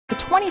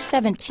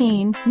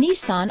2017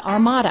 Nissan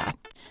Armada.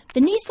 The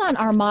Nissan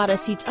Armada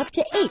seats up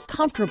to 8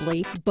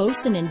 comfortably,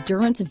 boasts an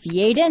endurance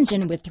V8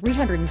 engine with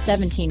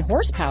 317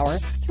 horsepower,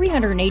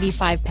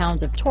 385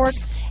 pounds of torque,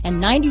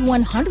 and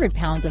 9,100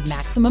 pounds of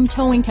maximum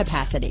towing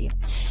capacity.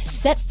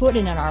 Set foot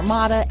in an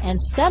Armada and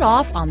set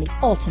off on the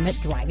ultimate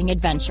driving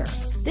adventure.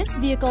 This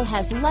vehicle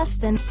has less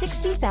than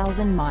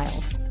 60,000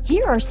 miles.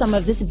 Here are some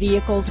of this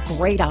vehicle's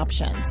great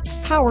options: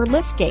 power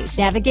liftgate,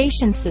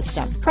 navigation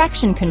system,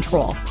 traction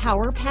control,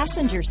 power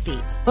passenger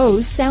seat,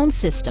 BOSE sound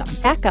system,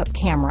 backup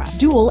camera,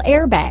 dual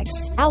airbags,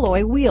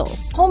 alloy wheels,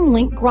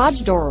 HomeLink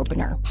garage door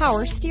opener,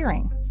 power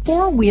steering,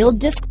 4-wheel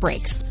disc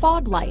brakes,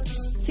 fog lights,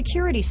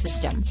 security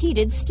system,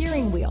 heated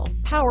steering wheel,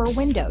 power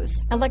windows,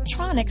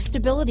 electronic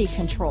stability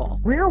control,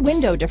 rear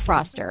window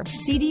defroster,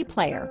 CD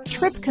player,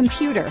 trip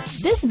computer.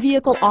 This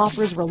vehicle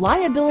offers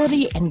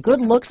reliability and good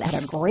looks at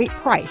a great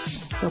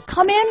price. So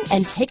come in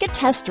and take a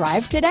test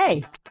drive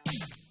today.